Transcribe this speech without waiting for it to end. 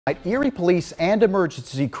Erie police and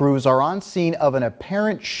emergency crews are on scene of an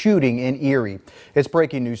apparent shooting in Erie. It's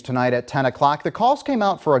breaking news tonight at 10 o'clock. The calls came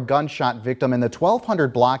out for a gunshot victim in the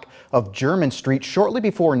 1200 block of German Street shortly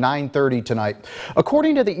before 9:30 tonight.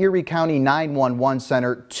 According to the Erie County 911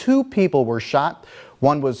 Center, 2 people were shot.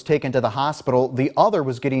 One was taken to the hospital. The other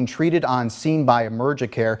was getting treated on scene by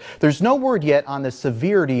Emergicare. There's no word yet on the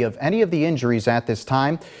severity of any of the injuries at this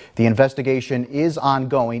time. The investigation is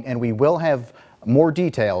ongoing, and we will have more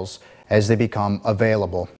details as they become available.